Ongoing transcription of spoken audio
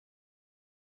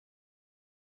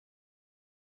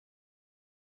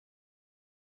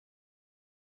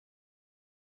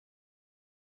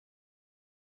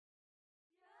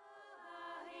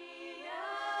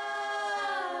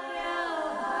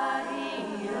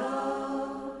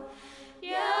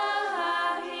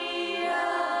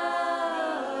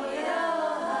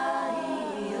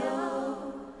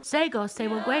Sego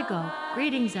Sewagwego.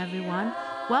 Greetings, everyone.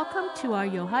 Welcome to our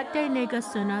Yohatde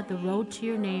Negasuna, The Road to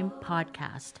Your Name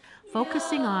podcast,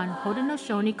 focusing on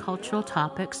Haudenosaunee cultural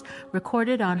topics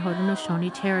recorded on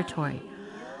Haudenosaunee territory.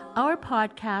 Our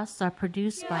podcasts are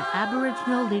produced by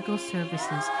Aboriginal Legal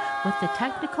Services with the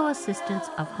technical assistance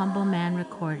of Humble Man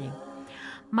Recording.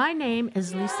 My name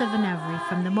is Lisa Venevri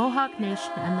from the Mohawk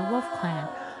Nation and the Wolf Clan.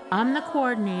 I'm the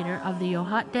coordinator of the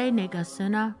Yohatde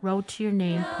Negasuna Road to Your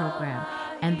Name program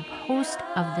and the host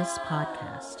of this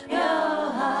podcast.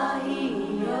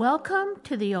 Welcome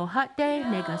to the Yohatde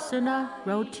Negasuna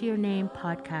Road to Your Name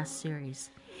podcast series.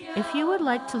 If you would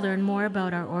like to learn more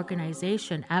about our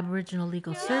organization, Aboriginal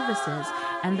Legal Services,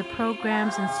 and the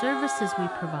programs and services we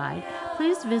provide,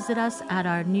 please visit us at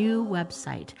our new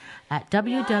website at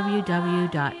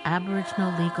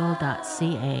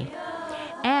www.aboriginallegal.ca.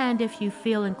 And if you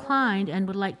feel inclined and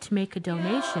would like to make a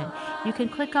donation, you can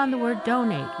click on the word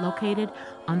donate located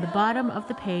on the bottom of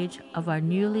the page of our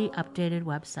newly updated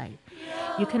website.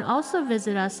 You can also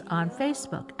visit us on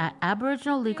Facebook at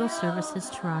Aboriginal Legal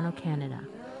Services Toronto, Canada.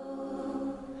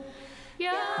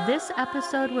 This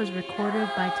episode was recorded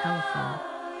by telephone.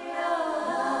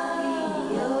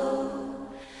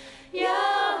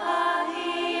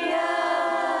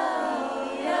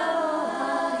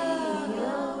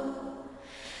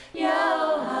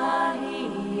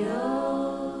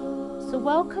 So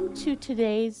welcome to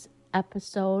today's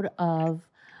episode of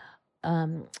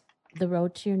the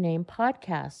Road to Your Name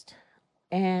podcast.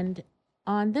 And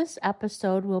on this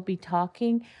episode, we'll be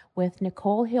talking with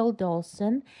Nicole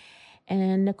Hill-Dolson.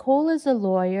 And Nicole is a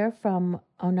lawyer from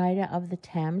Oneida of the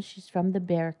Thames. She's from the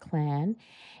Bear Clan,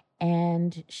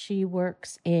 and she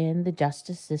works in the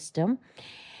justice system.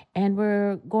 And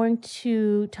we're going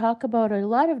to talk about a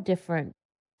lot of different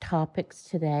topics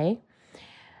today.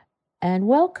 And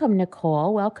welcome,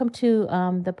 Nicole. Welcome to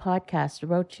the podcast, the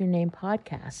Road to Your Name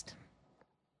podcast.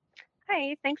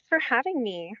 Hi, thanks for having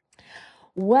me.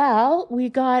 Well,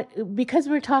 because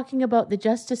we're talking about the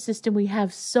justice system, we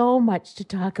have so much to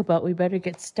talk about. We better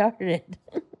get started.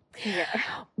 Yeah.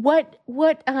 What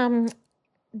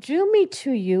drew me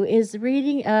to you is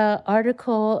reading an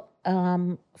article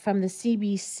from the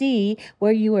CBC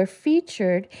where you were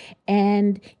featured,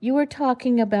 and you were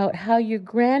talking about how your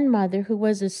grandmother, who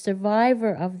was a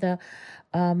survivor of the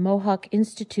Mohawk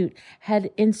Institute,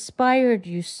 had inspired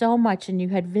you so much, and you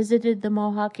had visited the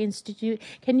Mohawk Institute.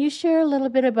 Can you share a little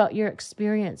bit about your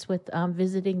experience with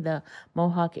visiting the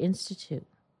Mohawk Institute?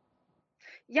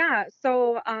 Yeah,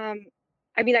 so I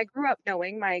grew up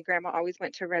knowing my grandma always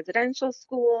went to residential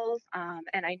schools,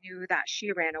 and I knew that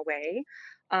she ran away,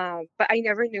 but I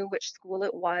never knew which school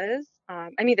it was.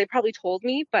 They probably told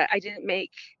me, but I didn't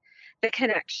make the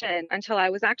connection until I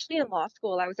was actually in law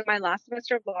school. I was in my last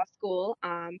semester of law school.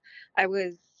 I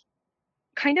was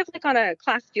kind of like on a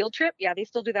class field trip. Yeah, they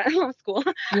still do that in law school.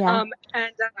 Yeah.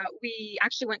 And we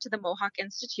actually went to the Mohawk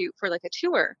Institute for like a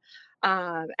tour.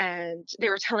 And they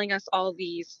were telling us all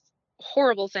these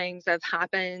horrible things that have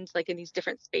happened like in these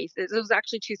different spaces. It was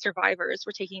actually two survivors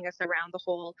were taking us around the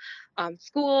whole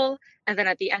school. And then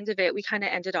at the end of it, we kind of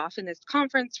ended off in this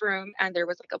conference room, and there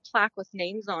was like a plaque with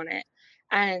names on it.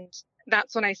 And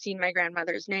that's when I seen my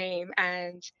grandmother's name,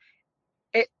 and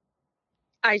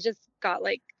I just got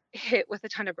like hit with a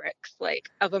ton of bricks, like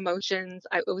of emotions.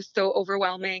 It was so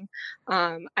overwhelming.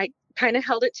 I kind of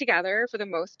held it together for the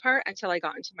most part until I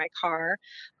got into my car.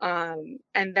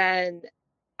 And then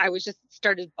I was just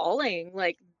started bawling.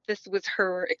 Like, this was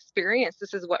her experience.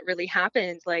 This is what really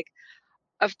happened. Like,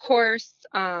 of course,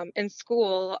 in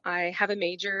school, I have a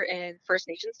major in First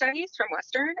Nation Studies from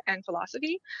Western and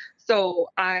philosophy. So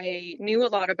I knew a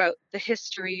lot about the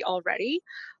history already.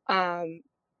 But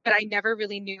I never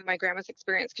really knew my grandma's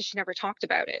experience because she never talked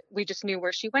about it. We just knew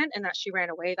where she went and that she ran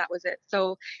away. That was it.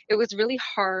 So it was really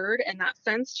hard in that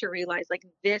sense to realize like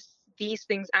these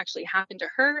things actually happened to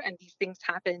her, and these things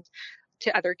happened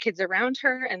to other kids around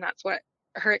her. And that's what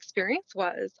her experience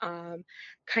was,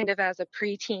 kind of as a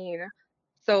preteen.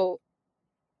 So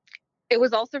it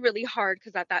was also really hard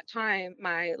because at that time,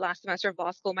 my last semester of law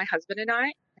school, my husband and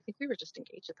I think we were just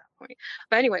engaged at that point.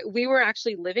 But anyway, we were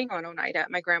actually living on Oneida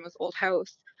at my grandma's old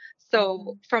house.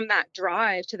 So from that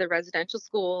drive to the residential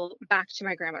school back to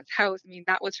my grandma's house,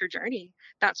 that was her journey.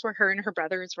 That's where her and her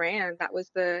brothers ran. That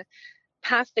was the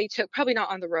path they took, probably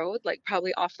not on the road, like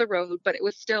probably off the road, but it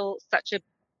was still such a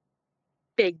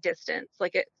big distance.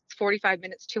 Like, it's 45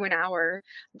 minutes to an hour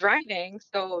driving.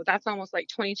 So that's almost like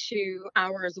 22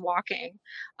 hours walking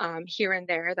here and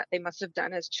there that they must have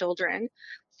done as children.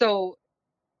 So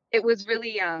it was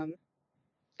really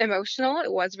emotional.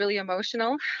 It was really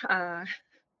emotional.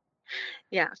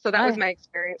 Yeah, so that was I my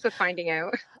experience with finding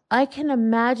out. I can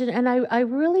imagine, and I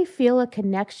really feel a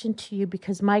connection to you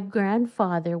because my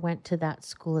grandfather went to that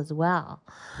school as well,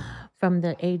 from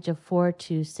the age of 4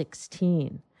 to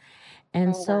 16.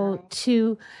 And Oh, so wow.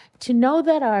 to know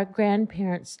that our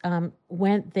grandparents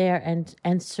went there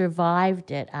and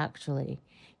survived it, actually,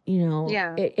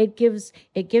 Yeah. it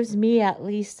gives me at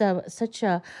least such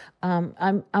a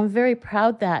I'm very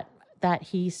proud that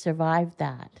he survived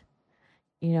that.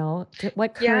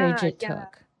 What courage Yeah, it yeah.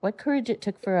 took. What courage it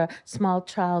took for a small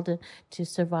child to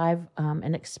survive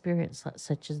an experience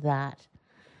such as that.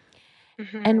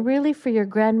 And Hmm. really for your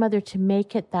grandmother to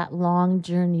make it that long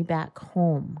journey back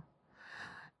home.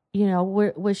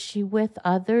 Was she with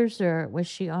others or was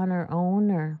she on her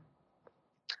own or?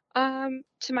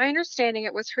 To my understanding,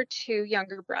 it was her two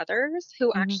younger brothers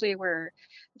who Hmm. actually were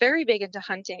very big into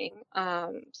hunting.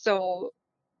 So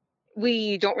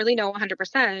we don't really know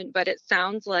 100%, but it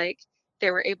sounds like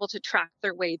they were able to track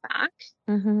their way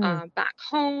Hmm. back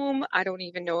home. I don't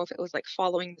even know if it was like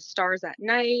following the stars at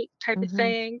night type of Hmm.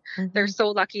 thing. They're Hmm. so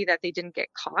lucky that they didn't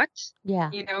get caught,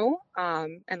 Yeah.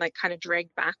 and like kind of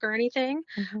dragged back or anything.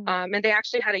 Hmm. And they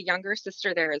actually had a younger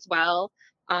sister there as well.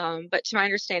 But to my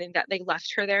understanding, that they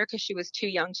left her there because she was too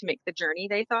young to make the journey,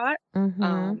 they thought.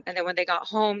 Hmm. And then when they got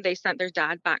home, they sent their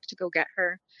dad back to go get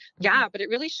her. Hmm. Yeah, but it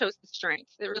really shows the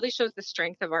strength. It really shows the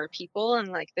strength of our people and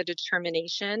like the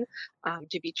determination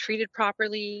to be treated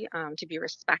properly, to be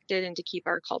respected, and to keep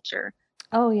our culture.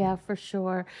 Oh yeah, for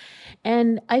sure.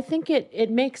 And I think it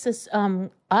makes us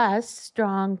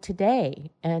strong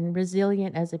today and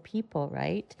resilient as a people,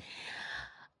 right?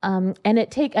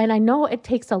 And I know it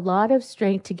takes a lot of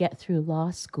strength to get through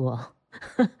law school.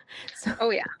 so Oh,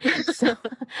 yeah. so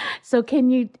so can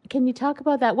you talk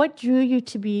about that? What drew you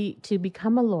to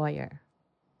become a lawyer?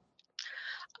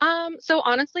 So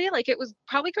honestly, like it was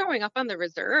probably growing up on the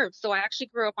reserve. So I actually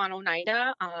grew up on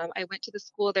Oneida. I went to the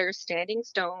school there, Standing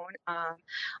Stone.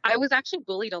 I was actually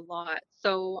bullied a lot.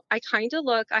 So I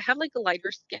have like a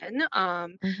lighter skin. I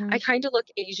Mhm. kind of look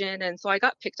Asian. And so I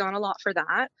got picked on a lot for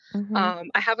that. Mhm.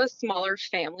 I have a smaller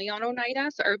family on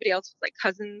Oneida. So everybody else was like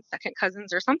cousins, second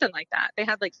cousins, or something like that. They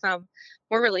had like some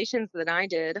more relations than I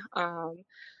did.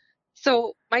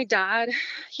 So my dad,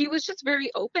 he was just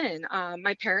very open.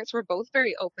 My parents were both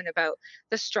very open about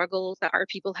the struggles that our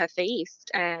people have faced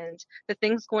and the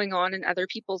things going on in other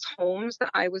people's homes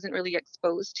that I wasn't really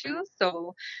exposed to.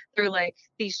 So they're like,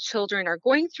 these children are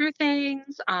going through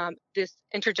things, this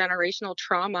intergenerational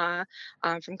trauma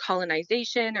from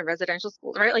colonization and residential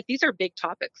schools, right? Like these are big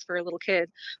topics for a little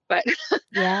kid, but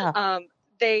Yeah. um,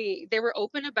 they were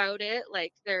open about it.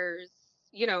 Like there's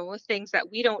things that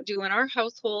we don't do in our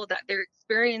household that they're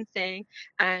experiencing,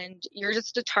 and you're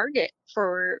just a target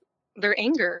for their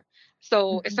anger.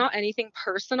 So it's Mhm. not anything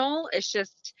personal. It's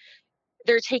just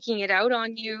they're taking it out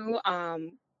on you,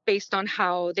 based on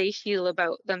how they feel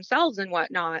about themselves and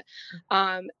whatnot.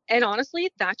 And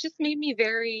honestly, that just made me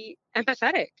very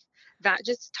empathetic. That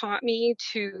just taught me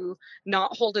to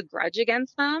not hold a grudge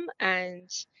against them. And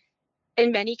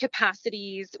in many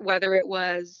capacities, whether it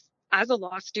was as a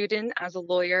law student, as a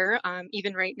lawyer,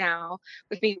 even right now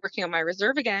with me working on my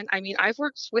reserve again. I mean, I've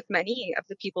worked with many of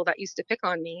the people that used to pick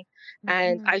on me,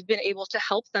 and Mhm. I've been able to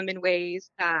help them in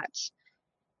ways that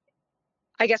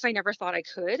I guess I never thought I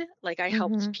could. Like, I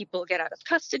helped Mhm. people get out of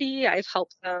custody, I've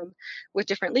helped them with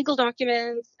different legal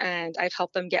documents, and I've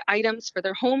helped them get items for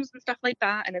their homes and stuff like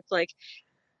that. And it's like,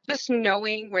 just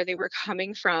knowing where they were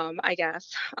coming from, I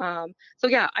guess. So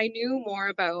yeah, I knew more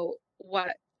about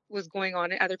what was going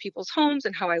on in other people's homes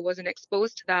and how I wasn't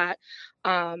exposed to that.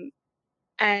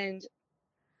 And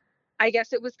I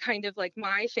guess it was kind of like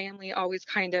my family always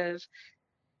kind of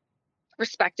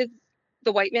respected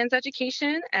the white man's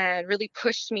education and really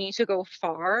pushed me to go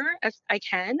far as I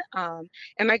can. And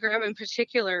my grandma in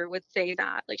particular would say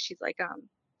that, like, she's like,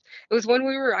 it was when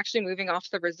we were actually moving off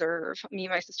the reserve. Me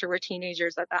and my sister were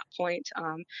teenagers at that point.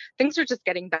 Things are just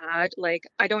getting bad. Like,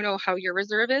 I don't know how your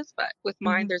reserve is, but with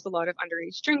mine, Mhm. there's a lot of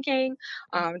underage drinking,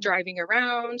 Mhm. driving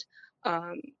around,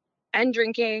 um, and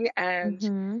drinking. And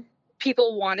Mhm.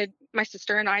 people wanted my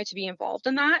sister and I to be involved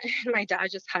in that. And my dad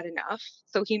just had enough.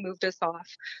 So he moved us off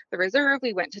the reserve.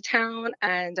 We went to town.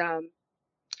 And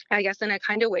I guess in a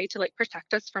kind of way to like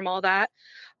protect us from all that.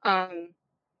 Um,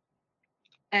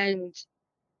 and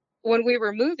when we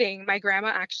were moving, my grandma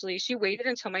actually, she waited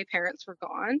until my parents were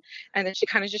gone, and then she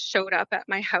kind of just showed up at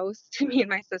my house to me and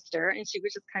my sister, and she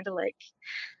was just kind of like,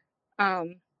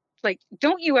 um like,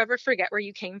 don't you ever forget where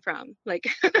you came from. Like,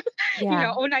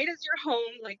 Yeah. Oneida's your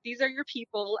home. Like, these are your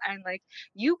people. And like,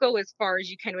 you go as far as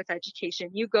you can with education.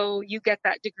 You go, you get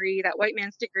that degree, that white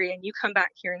man's degree, and you come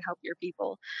back here and help your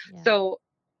people. Yeah. So,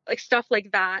 like, stuff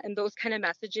like that and those kind of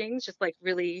messagings just like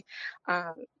really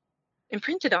um,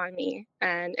 imprinted on me.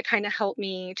 And it kind of helped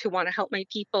me to want to help my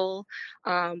people.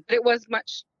 But it was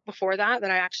much before that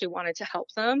I actually wanted to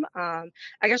help them. I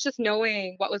guess just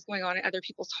knowing what was going on in other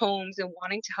people's homes and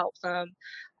wanting to help them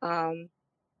um,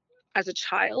 as a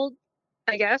child,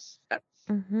 I guess that's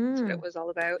what Mm-hmm. it was all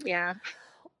about. Yeah.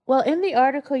 Well, in the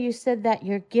article, you said that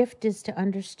your gift is to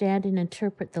understand and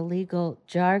interpret the legal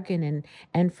jargon.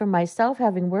 And for myself,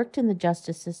 having worked in the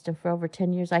justice system for over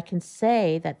 10 years, I can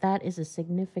say that that is a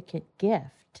significant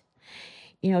gift.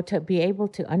 To be able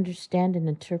to understand and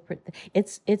interpret.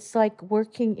 It's like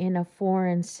working in a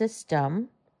foreign system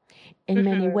in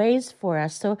many Hmm. ways for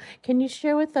us. So, can you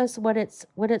share with us what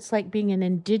it's like being an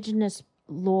Indigenous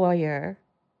lawyer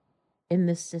in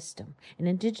this system, an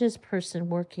Indigenous person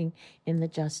working in the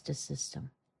justice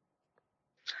system?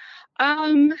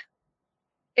 Um,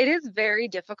 it is very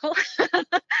difficult.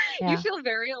 You Yeah. feel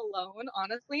very alone,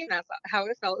 honestly, and that's how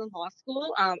it felt in law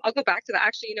school. I'll go back to that.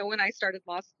 Actually, when I started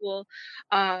law school,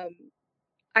 um,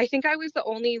 I think I was the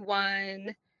only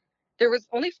one. There was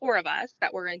only four of us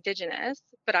that were Indigenous,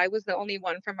 but I was the only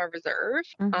one from a reserve,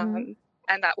 Mm-hmm.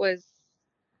 and that was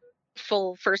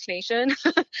full First Nation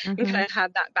and Mm-hmm. kind of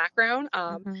had that background.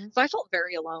 Mm-hmm. So I felt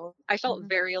very alone. I felt Mm-hmm.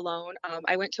 very alone.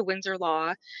 I went to Windsor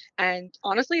Law, and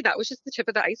honestly, that was just the tip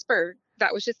of the iceberg.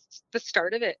 That was just the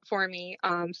start of it for me,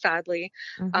 sadly.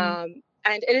 Mm-hmm. Um,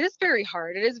 and it is very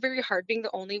hard. It is very hard being the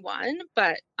only one,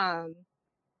 but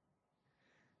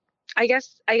I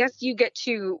guess you get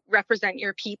to represent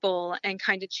your people and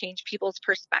kind of change people's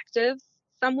perspectives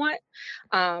somewhat.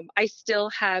 I still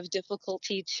have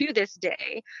difficulty to this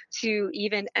day to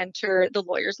even enter the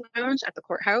lawyer's lounge at the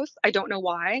courthouse. I don't know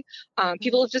why. Mm-hmm.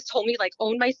 People have just told me like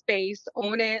own my space,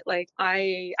 own it. Like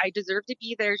I deserve to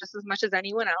be there just as much as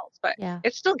anyone else, but Yeah.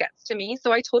 it still gets to me.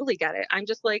 So I totally get it. I'm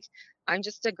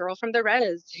just a girl from the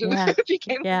res who Yeah.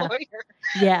 became a Yeah. lawyer,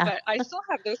 Yeah. but I still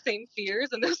have those same fears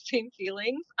and those same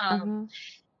feelings. Uh-huh.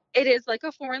 It is like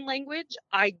a foreign language.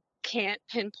 I can't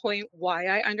pinpoint why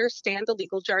I understand the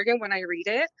legal jargon when I read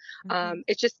it. Mm-hmm.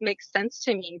 It just makes sense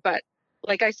to me. But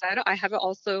like I said, I have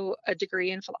also a degree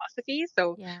in philosophy,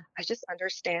 so Yeah. I just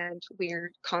understand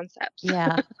weird concepts.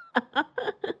 Yeah.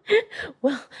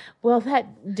 Well, well,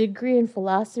 that degree in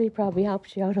philosophy probably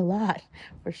helps you out a lot,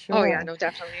 for Oh yeah, sure. no,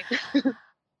 definitely.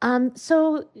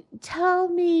 So tell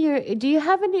me do you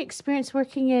have any experience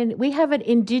working we have an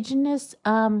Indigenous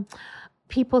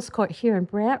People's Court here in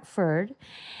Brantford,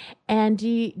 and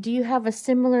do you have a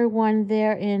similar one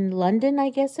there in London, I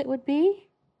guess it would be?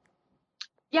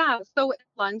 Yeah, so in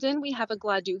London, we have a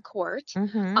Gladue court.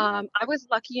 Mm-hmm. I was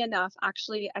lucky enough,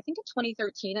 actually, I think in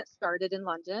 2013 it started in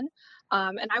London.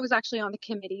 And I was actually on the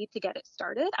committee to get it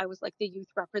started. I was like the youth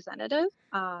representative,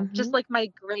 Mm-hmm. just like my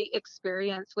great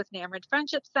experience with Namrid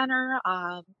Friendship Center.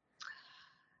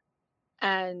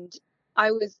 And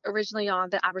I was originally on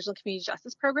the Aboriginal Community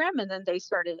Justice Program, and then they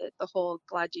started the whole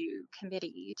Gladue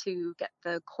committee to get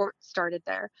the court started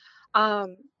there.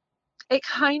 Um, it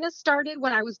kind of started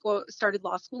when I started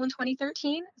law school in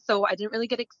 2013, so I didn't really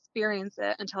get to experience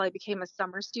it until I became a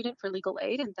summer student for legal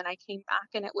aid, and then I came back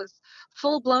and it was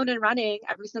full blown and running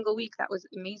every single week. That was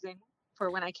amazing for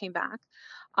when I came back.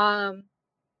 Um,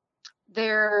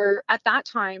 there at that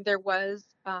time there was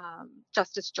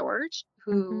Justice George,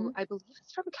 who Mm-hmm. I believe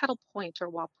is from Kettle Point or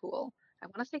Wapool. I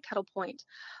want to say Kettle Point.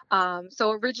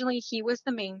 So originally he was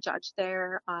the main judge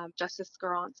there, Justice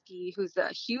Skoronsky, who's a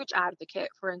huge advocate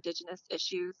for Indigenous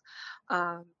issues.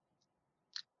 Um,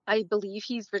 I believe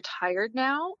he's retired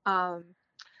now.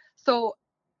 So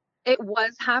it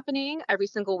was happening every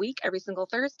single week, every single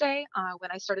Thursday.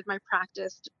 When I started my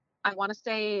practice, I want to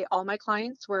say all my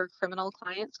clients were criminal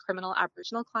clients, criminal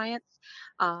Aboriginal clients.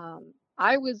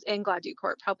 I was in Gladue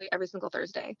Court probably every single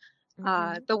Thursday.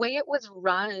 Mm-hmm. The way it was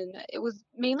run, it was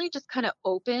mainly just kind of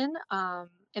open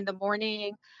in the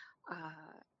morning.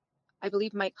 Uh, I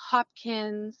believe Mike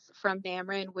Hopkins from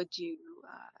Dameron would do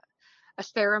a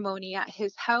ceremony at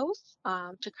his house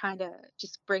to kind of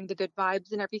just bring the good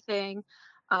vibes and everything.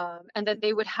 And then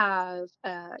they would have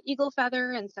eagle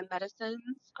feather and some medicines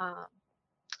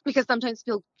because sometimes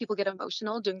people get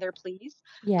emotional doing their pleas.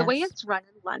 The way Yes. it's run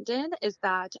in London is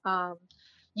that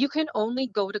you can only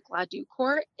go to Gladue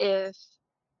Court if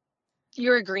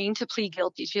you're agreeing to plead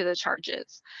guilty to the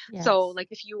charges. So, Yes. like,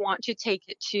 if you want to take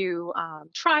it to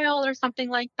trial or something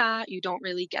like that, you don't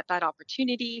really get that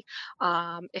opportunity.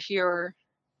 If you're,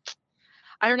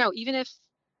 I don't know, even if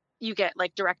you get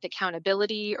like direct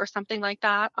accountability or something like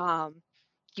that.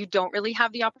 You don't really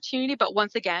have the opportunity, but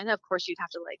once again, of course, you'd have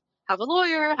to like have a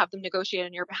lawyer, have them negotiate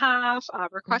on your behalf,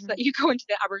 request that Mhm. you go into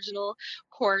the Aboriginal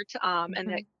court, and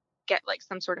that Mhm. get like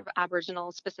some sort of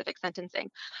Aboriginal specific sentencing.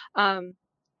 Um,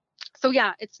 so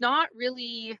yeah, it's not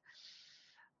really.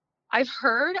 I've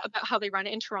heard about how they run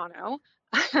it in Toronto.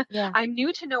 Yeah. I'm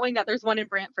new to knowing that there's one in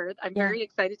Brantford. I'm Yeah. very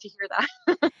excited to hear that.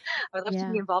 I would love to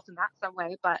be Yeah. involved in that some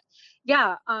way, but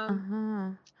yeah,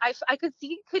 Uh-huh. I could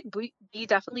see it could be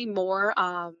definitely more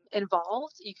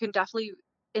involved. You can definitely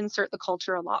insert the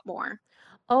culture a lot more.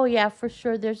 Oh yeah, for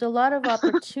sure. There's a lot of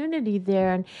opportunity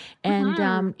there, and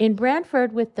Hmm. in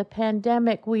Brantford with the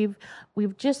pandemic, we've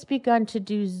just begun to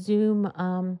do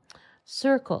Zoom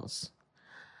circles.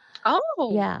 Oh,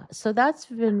 Yeah, so that's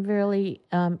been really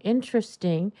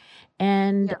interesting.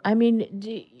 And yeah. I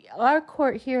mean, our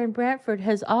court here in Brantford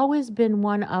has always been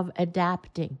one of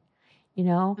adapting,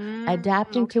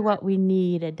 adapting to Okay. what we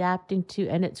need, adapting to,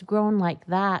 and it's grown like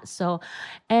that. So,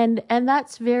 and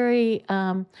that's very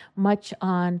much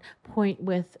on point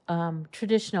with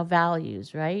traditional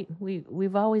values, right?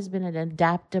 We've always been an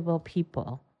adaptable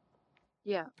people.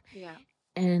 Yeah, yeah.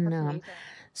 And That's amazing.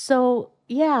 so,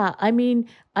 yeah, I mean,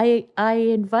 I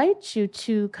invite you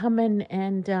to come in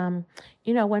and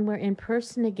when we're in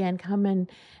person again, come in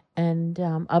and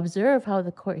observe how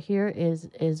the court here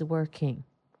is working.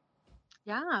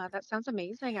 Yeah, that sounds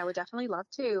amazing. I would definitely love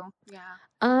to.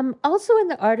 Yeah. Also in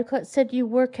the article, it said you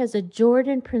work as a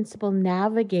Jordan Principal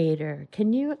Navigator.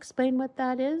 Can you explain what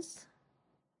that is?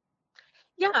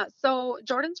 Yeah, so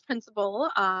Jordan's principle,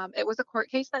 it was a court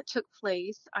case that took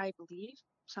place, I believe,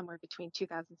 somewhere between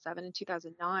 2007 and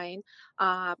 2009.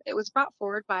 It was brought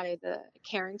forward by the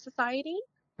Caring Society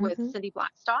with Mm-hmm. Cindy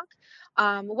Blackstock.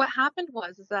 What happened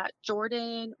was is that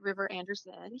Jordan River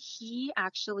Anderson, he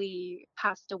actually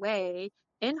passed away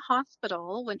in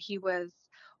hospital when he was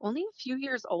only a few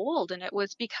years old. And it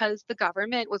was because the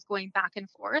government was going back and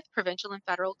forth, provincial and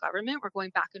federal government were going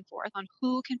back and forth on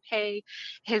who can pay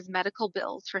his medical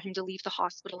bills for him to leave the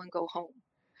hospital and go home.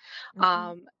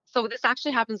 Mm-hmm. So this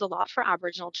actually happens a lot for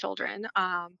Aboriginal children,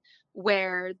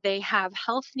 where they have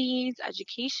health needs,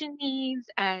 education needs,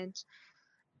 and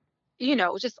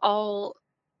just all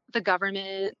the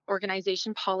government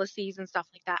organization policies and stuff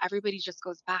like that. Everybody just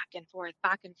goes back and forth,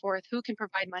 back and forth. Who can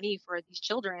provide money for these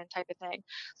children, type of thing.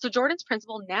 So Jordan's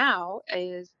principle now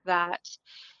is that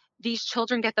these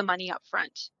children get the money up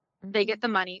front. They Mm-hmm. get the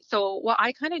money. So what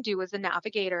I kind of do as a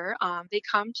navigator, they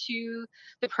come to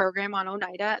the program on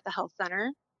Oneida at the health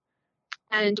center.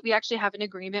 And we actually have an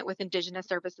agreement with Indigenous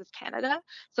Services Canada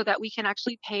so that we can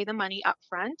actually pay the money up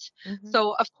front. Mm-hmm.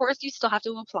 So, of course, you still have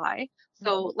to apply. Mm-hmm.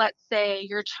 So, let's say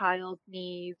your child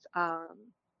needs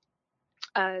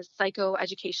a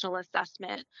psychoeducational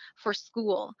assessment for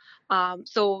school.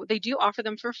 So they do offer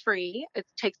them for free. It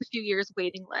takes a few years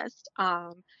waiting list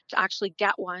to actually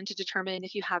get one to determine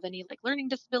if you have any like learning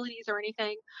disabilities or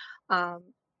anything. Um,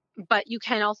 but you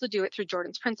can also do it through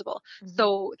Jordan's principle. Mm-hmm.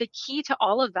 So the key to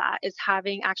all of that is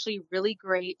having actually really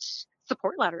great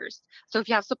support letters. So if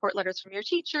you have support letters from your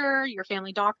teacher, your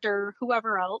family doctor,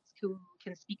 whoever else who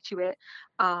can speak to it,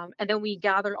 and then we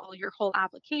gather all your whole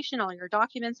application, all your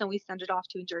documents, and we send it off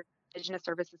to Indigenous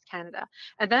Services Canada.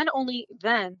 And then only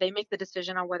then they make the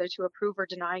decision on whether to approve or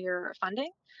deny your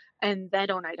funding. And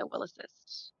then Oneida will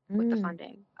assist with the Mm-hmm.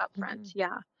 funding up front. Mm-hmm.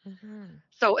 Yeah. Mm-hmm.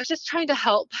 So it's just trying to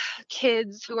help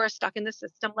kids who are stuck in the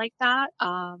system like that.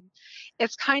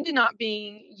 It's kind of not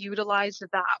being utilized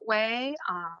that way.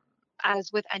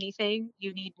 As with anything,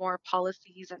 you need more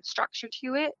policies and structure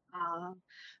to it.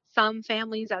 Some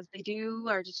families, as they do,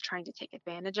 are just trying to take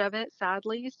advantage of it,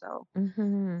 sadly. So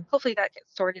Mm-hmm. hopefully that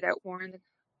gets sorted out more in the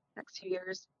next few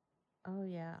years. Oh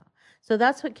yeah. So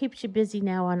that's what keeps you busy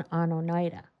now on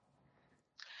Oneida.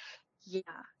 Yeah,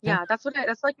 Uh, yeah, that's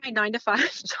like my 9 to 5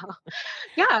 job.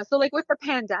 Yeah, so like with the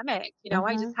pandemic, I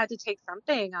uh-huh. just had to take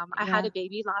something. I had Yeah. a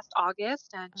baby last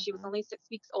August and she was Uh-huh. only 6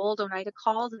 weeks old. Oneida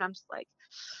called and I'm just like,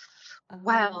 Uh-huh.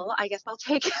 well, I guess I'll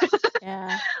take it.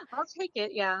 Yeah. I'll take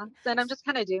it. Yeah. Then I'm S- just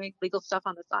kind of doing legal stuff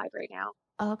on the side right now.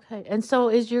 Okay. And so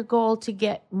is your goal to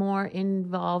get more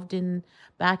involved in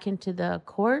back into the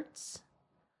courts?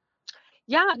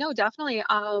 Yeah, no, definitely.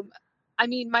 I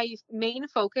mean, my main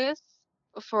focus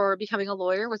for becoming a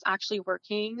lawyer was actually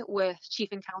working with chief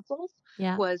and councils,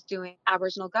 Yeah. was doing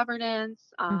Aboriginal governance,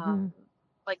 Mm-hmm.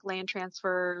 like land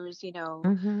transfers,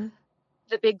 Mm-hmm.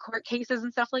 the big court cases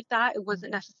and stuff like that. It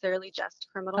wasn't Mm-hmm. necessarily just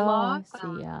criminal Oh, law. I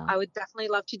see. Yeah. I would definitely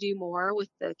love to do more with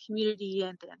the community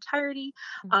and the entirety.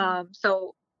 Mm-hmm.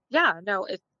 So yeah, no,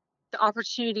 the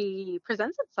opportunity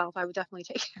presents itself, I would definitely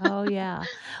take it. Oh, yeah.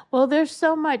 Well, there's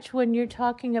so much when you're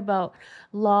talking about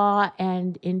law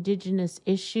and indigenous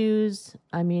issues.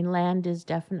 I mean, land is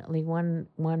definitely one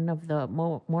of the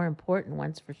more important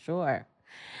ones for sure.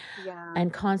 Yeah.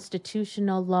 And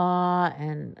constitutional law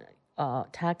and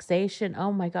taxation.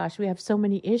 Oh my gosh, we have so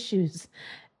many issues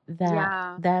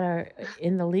Yeah. that are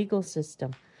in the legal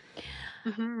system.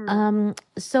 Hmm.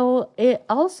 So it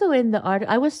also in the art,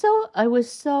 I was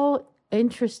so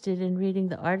interested in reading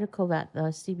the article that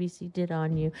the CBC did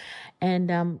on you,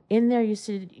 and in there you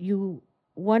said you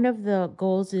one of the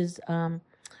goals is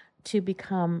to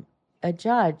become a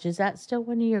judge. Is that still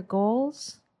one of your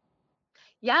goals?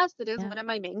 Yes, it is Yeah. one of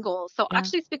my main goals. So I'll Yeah.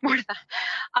 actually speak more to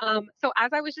that. So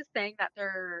as I was just saying that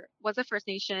there was a First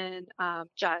Nation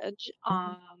judge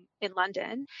Mhm. in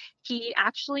London, he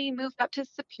actually moved up to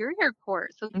Superior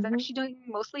Court. So he's Mhm. actually doing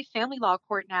mostly family law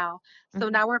court now. So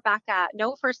Mhm. now we're back at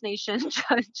no First Nation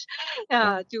judge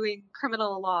Yeah. doing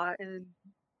criminal law in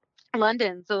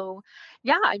London. So,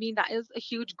 yeah, I mean, that is a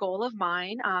huge goal of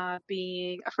mine,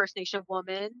 being a First Nation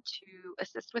woman to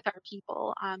assist with our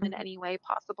people in Mhm. any way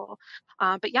possible.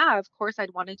 But yeah, of course,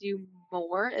 I'd want to do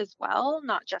more as well,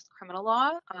 not just criminal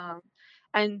law.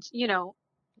 And,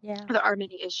 Yeah. there are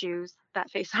many issues that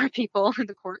face our people in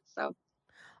the courts. So,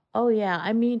 Oh yeah.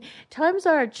 I mean, times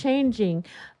are changing.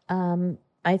 Um,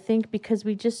 I think because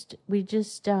we just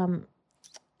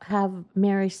have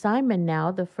Mary Simon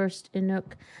now, the first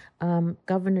Inuk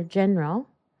Governor General,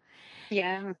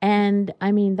 yeah. and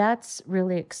I mean that's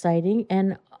really exciting.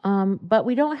 And but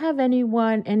we don't have any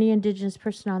Indigenous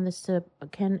person on the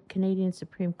Canadian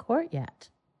Supreme Court yet.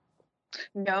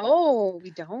 No,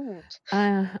 we don't.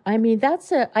 I mean,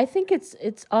 I think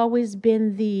it's always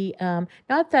been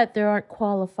not that there aren't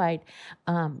qualified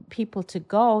people to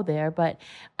go there, but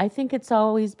I think it's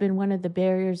always been one of the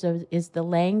barriers is the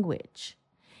language,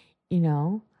 you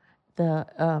know,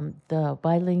 the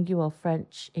bilingual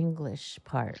French English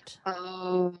part.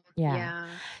 Oh, Yeah. yeah.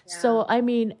 Yeah. So, I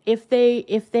mean, if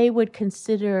they would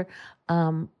consider,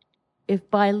 um, if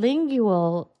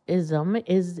bilingualism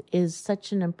is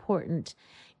such an important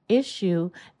issue,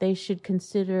 they should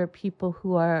consider people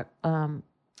who are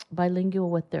bilingual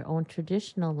with their own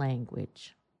traditional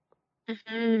language.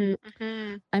 Hmm.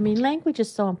 Hmm. I mean, language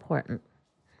is so important.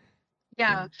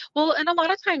 Yeah. Yeah. Well, and a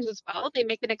lot of times as well, they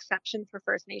make an exception for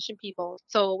First Nation people.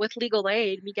 So with legal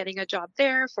aid, me getting a job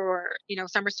there for,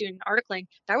 summer student articling,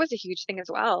 that was a huge thing as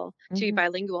well to be Mhm.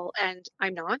 bilingual. And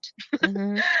I'm not.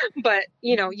 Mhm. But,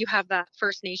 you have that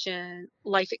First Nation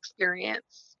life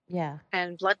experience Yeah.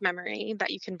 and blood memory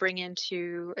that you can bring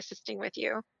into assisting with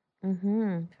you.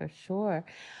 Mhm. For sure.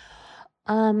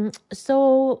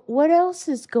 So what else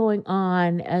is going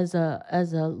on as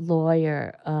a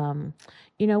lawyer?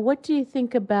 What do you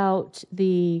think about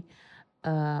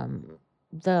um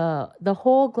the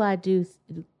whole Gladue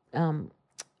um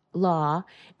law,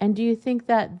 and do you think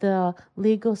that the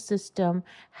legal system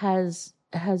has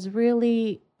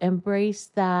really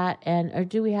embraced that, and or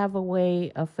do we have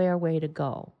a fair way to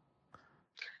go?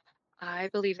 I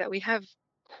believe that we have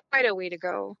quite a way to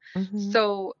go. Mhm.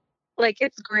 So, like,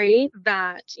 it's great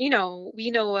that,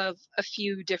 we know of a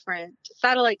few different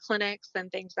satellite clinics and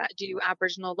things that do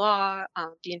Aboriginal law,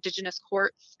 the Indigenous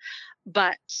courts.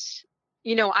 But,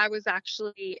 I was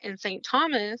actually in St.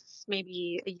 Thomas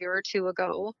maybe a year or two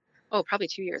ago. Oh, probably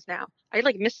 2 years now. I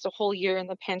like missed a whole year in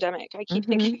the pandemic. I keep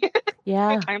thinking Mhm. my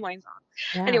Yeah. timeline's off.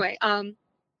 Yeah. Anyway,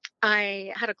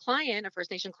 I had a client, a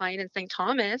First Nation client in St.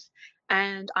 Thomas,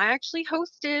 and I actually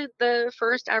hosted the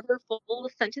first ever full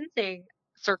sentencing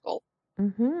circle.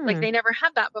 Like Mhm. they never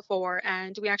had that before,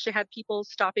 and we actually had people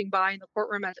stopping by in the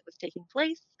courtroom as it was taking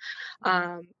place.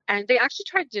 Yeah. And they actually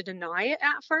tried to deny it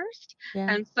at first.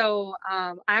 Yeah. And so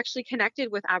I actually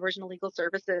connected with Aboriginal Legal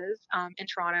Services in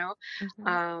Toronto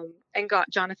Mhm. and got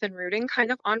Jonathan Rudin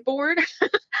kind of on board.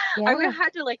 I would Yeah. have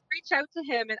had to like reach out to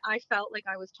him, and I felt like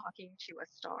I was talking to a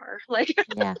star. Like,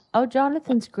 Yeah. Oh,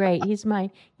 Jonathan's great. He's my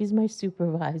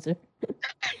supervisor.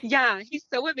 yeah, he's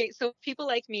so amazing. So people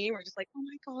like me were just like, oh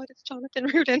my God, it's Jonathan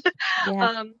Rudin. Yeah.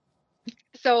 um,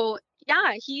 so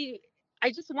yeah,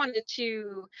 I just wanted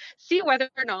to see whether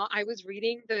or not I was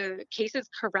reading the cases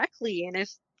correctly and if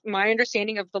my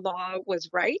understanding of the law was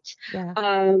right. Yeah.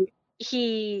 Um,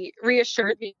 he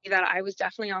reassured me that I was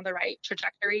definitely on the right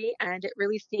trajectory, and it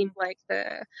really seemed like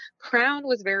the Crown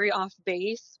was very off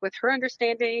base with her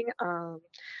understanding.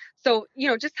 So,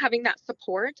 just having that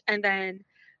support, and then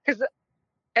because it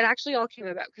actually all came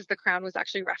about because the Crown was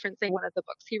actually referencing one of the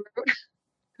books he wrote.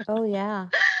 Oh yeah.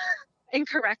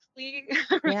 incorrectly Yeah.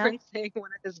 referencing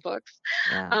one of his books.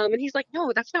 Yeah. And he's like,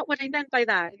 no, that's not what I meant by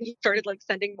that. And he started like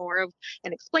sending more of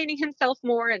and explaining himself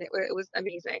more, and it was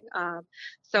amazing.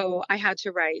 So I had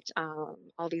to write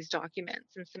all these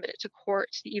documents and submit it to court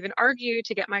to even argue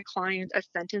to get my client a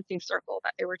sentencing circle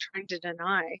that they were trying to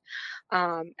deny.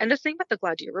 And the same with the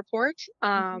Gladue report.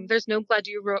 Mm-hmm. There's no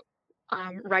Gladue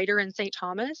writer in St.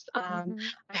 Thomas. Mm-hmm.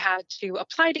 I had to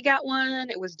apply to get one.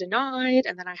 It was denied,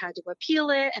 and then I had to appeal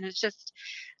it. And it's just,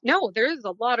 no, there is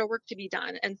a lot of work to be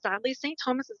done. And sadly, St.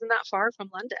 Thomas isn't that far from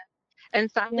London. And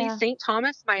sadly, Yeah. St.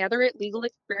 Thomas, my other legal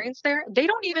experience there, they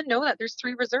don't even know that there's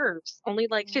 3 reserves, only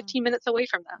like Yeah. 15 minutes away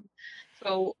from them.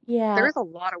 So there Yeah. is a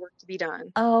lot of work to be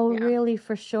done. Oh, Yeah. really,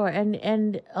 for sure.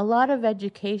 And a lot of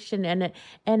education, and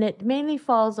it mainly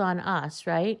falls on us,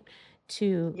 right?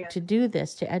 Yeah. To do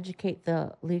this, to educate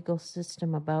the legal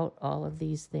system about all of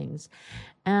these things.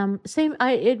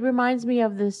 It reminds me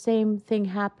of the same thing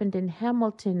happened in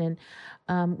Hamilton,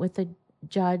 and with a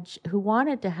judge who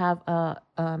wanted to have a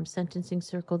sentencing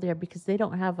circle there because they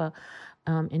don't have a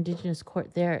Indigenous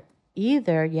court there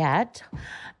either yet. Yeah.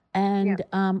 And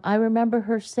I remember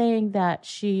her saying that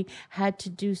she had to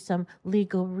do some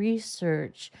legal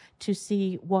research to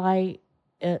see why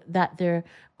that there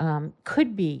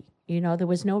could be, there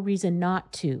was no reason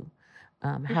not to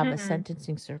have a Hmm.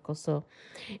 sentencing circle. So,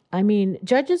 I mean,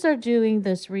 judges are doing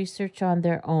this research on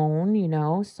their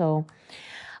own, so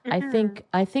Hmm.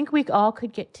 I think we all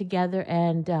could get together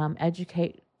and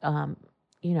educate,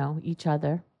 each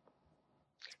other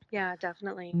Yeah,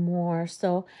 definitely. more.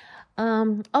 So,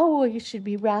 oh, you should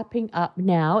be wrapping up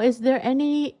now. Is there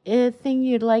any thing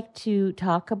you'd like to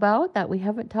talk about that we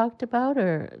haven't talked about,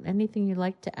 or anything you'd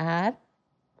like to add?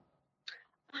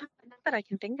 Not that I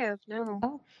can think of, no.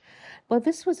 Oh, well,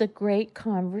 this was a great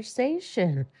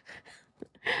conversation.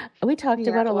 We talked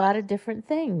Yeah, about it a lot was. of different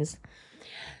things.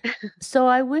 So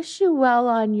I wish you well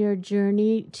on your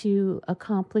journey to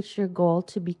accomplish your goal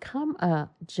to become a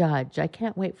judge. I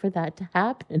can't wait for that to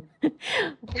happen.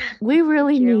 We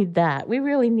really Thank you. need that. We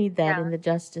really need that Yeah. in the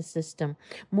justice system.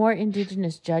 More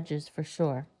Indigenous judges for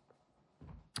sure.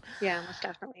 Yeah, most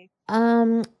definitely.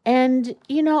 And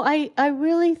I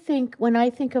really think when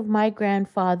I think of my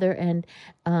grandfather and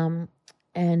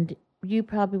you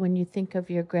probably when you think of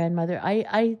your grandmother,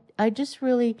 I just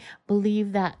really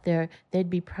believe that they'd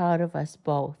be proud of us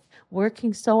both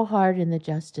working so hard in the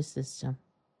justice system.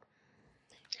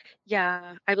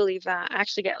 Yeah, I believe that. I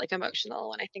actually get like emotional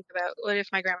when I think about what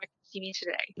if my grandma could see me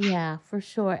today. Yeah, for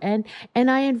sure. And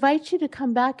I invite you to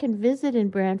come back and visit in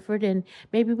Brantford, and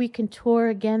maybe we can tour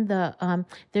again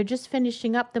they're just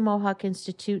finishing up the Mohawk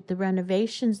Institute, the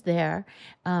renovations there,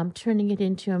 turning it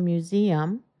into a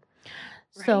museum.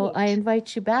 So I Right.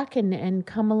 invite you back and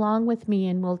come along with me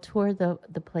and we'll tour the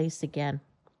place again.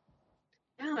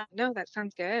 Yeah, no, that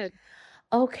sounds good.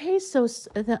 Okay, so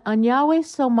Nyawe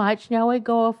so much. Nyawe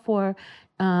go for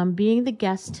being the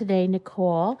guest today,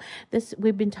 Nicole.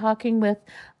 We've been talking with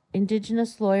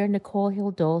Indigenous lawyer Nicole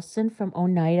Hill-Dolson from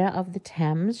Oneida of the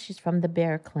Thames. She's from the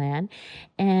Bear Clan,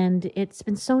 and it's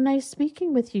been so nice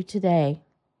speaking with you today.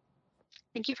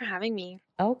 Thank you for having me.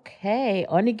 Okay,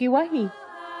 Onigiwahi.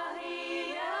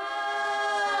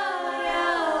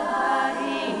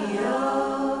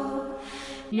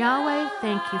 Yahweh,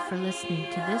 thank you for listening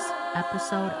to this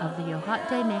episode of the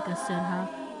Yohatde Negasunha,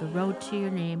 The Road to Your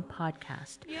Name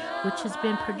podcast, which has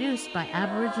been produced by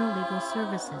Aboriginal Legal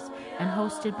Services and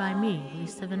hosted by me,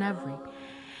 Lisa Van Every.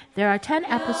 There are 10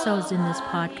 episodes in this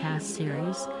podcast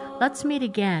series. Let's meet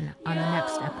again on the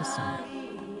next episode.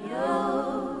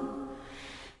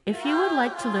 If you would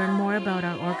like to learn more about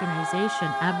our organization,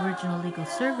 Aboriginal Legal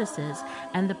Services,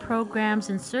 and the programs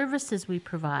and services we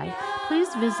provide,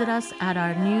 please visit us at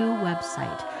our new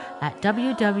website at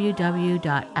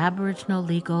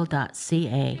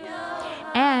www.aboriginallegal.ca.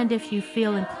 And if you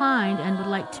feel inclined and would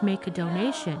like to make a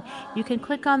donation, you can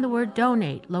click on the word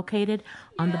donate located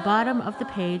on the bottom of the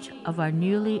page of our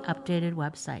newly updated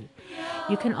website.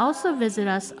 You can also visit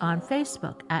us on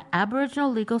Facebook at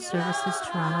Aboriginal Legal Services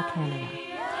Toronto, Canada.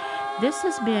 This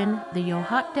has been the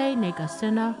Yohatde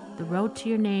Negasuna, The Road to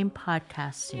Your Name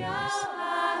podcast series.